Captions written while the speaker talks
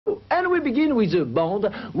And we begin with a band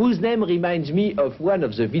whose name reminds me of one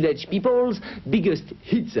of the village people's biggest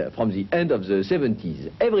hits from the end of the 70s,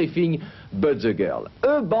 Everything But the Girl.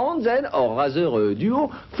 A band then, or rather a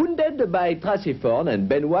duo, founded by Tracey Thorn and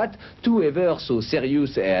Ben Watt, two ever so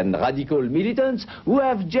serious and radical militants who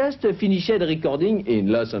have just finished recording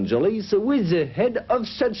in Los Angeles with the head of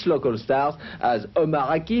such local stars as Omar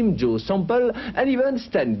Hakim, Joe Sample, and even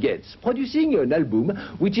Stan Getz, producing an album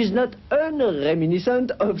which is not unreminiscent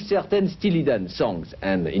of certain Steely Dan songs.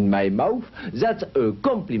 And in my mouth, that's a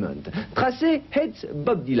compliment. Tracey hates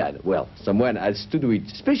Bob Dylan. Well, someone has to do it,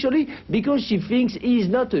 especially because she thinks he's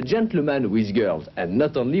not a gentleman with girls, and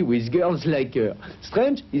not only with girls like her.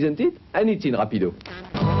 Strange, isn't it? And it's in Rapido.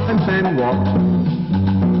 I'm Ben Watt.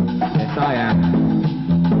 Yes, I am.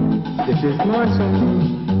 This is my song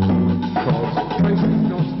called Tracey's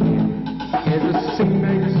Not Here. Here's a C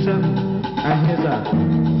major 7, and here's a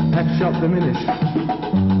F sharp diminished.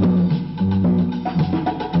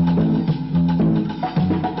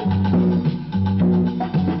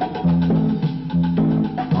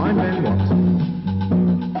 I'm Ben Watt.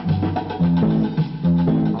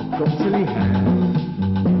 I've got silly hair,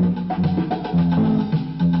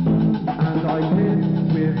 and I live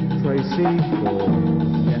with Tracey for,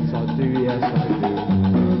 yes I do, yes I do.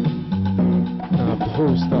 Before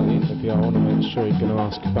we start the interview, I want to make sure you're going to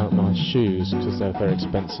ask about my shoes, because they're very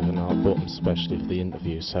expensive and I bought them especially for the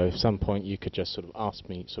interview. So if at some point you could just sort of ask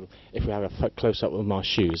me, sort of, if we have a close-up with my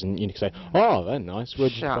shoes, and you can say, oh, they're nice,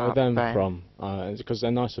 where'd you buy them from? Because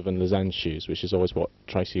they're nicer than Lausanne shoes, which is always what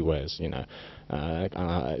Tracey wears, you know.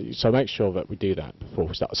 So make sure that we do that before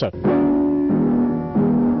we start. So.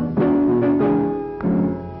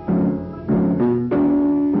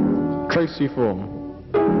 Tracey Thorn.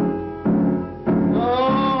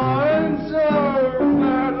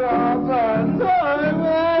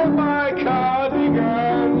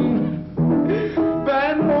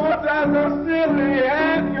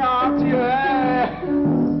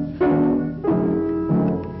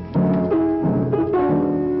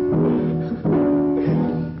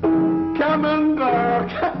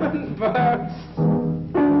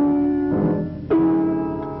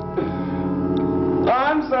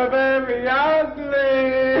 I'm so very ugly.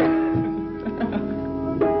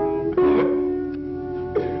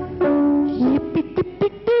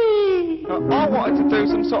 I wanted to do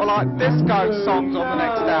some sort of like disco songs on the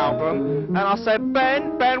next album, and I said,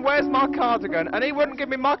 Ben, where's my cardigan? And he wouldn't give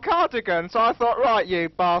me my cardigan, so I thought, right, you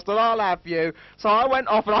bastard, I'll have you. So I went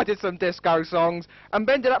off and I did some disco songs, and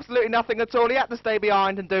Ben did absolutely nothing at all. He had to stay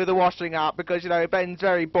behind and do the washing up, because, you know, Ben's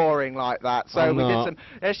very boring like that. So we did some...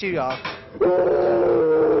 Yes, you are.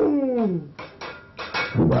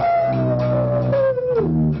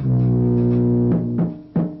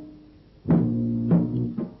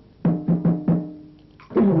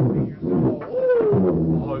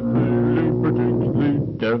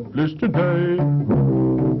 Devilish today.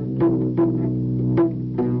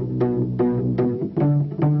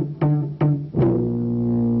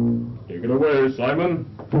 Take it away, Simon.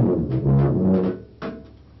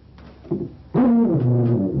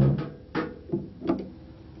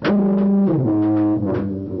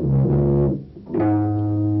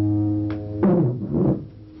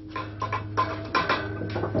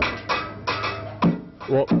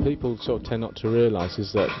 What people sort of tend not to realise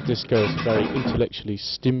is that disco is a very intellectually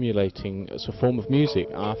stimulating sort of form of music.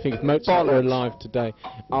 I think if Mozart were alive today,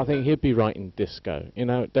 I think he'd be writing disco, you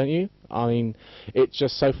know, don't you? I mean, it's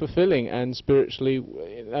just so fulfilling, and spiritually,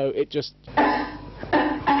 you know, it just...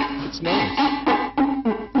 it's nice.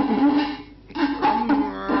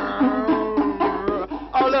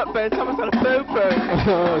 Oh look, Ben, someone's got a poo-poo.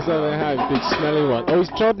 Oh, so they have, big smelly one. Oh, he's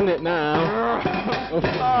trodden it now. Oh,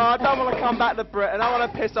 I don't want to come back to Britain. I want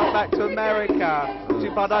to piss off back to America. Do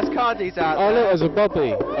you buy nice cardies out there? Oh, look, there's a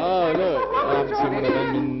Bobby. Oh, look. I haven't seen one of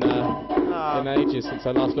them in ages since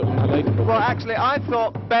I last looked at my lady. Well, actually, I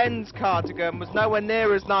thought Ben's cardigan was nowhere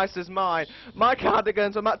near as nice as mine. My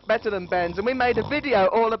cardigans were much better than Ben's, and we made a video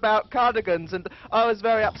all about cardigans, and I was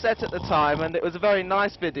very upset at the time, and it was a very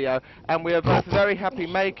nice video, and we were both very happy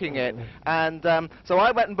making it. And so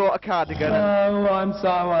I went and bought a cardigan. Oh, I'm so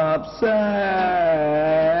upset.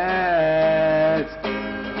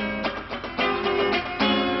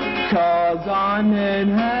 'Cause I'm in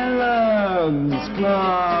Helen's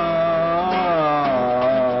class,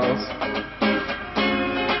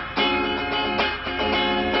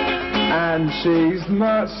 and she's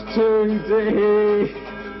much too deep.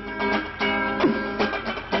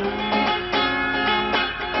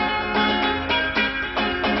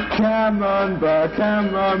 Come on, but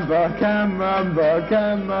come on, but come on, but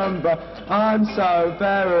come on, but I'm so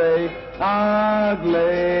very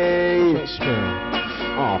ugly.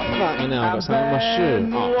 Oh, fucking hell, I got something on my shoe.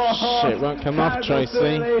 Oh, shit, won't come off,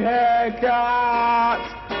 Tracey.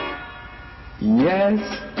 Yes.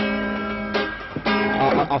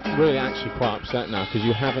 I'm really actually quite upset now because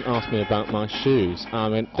you haven't asked me about my shoes. I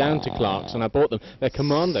went down to Clark's and I bought them. They're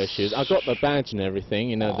commando shoes. I got the badge and everything,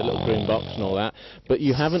 you know, the little green box and all that. But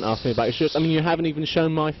you haven't asked me about your shoes. I mean, you haven't even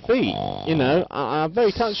shown my feet. You know, I'm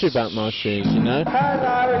very touchy about my shoes, you know.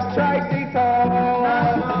 Hello, it's Tracey Thorn.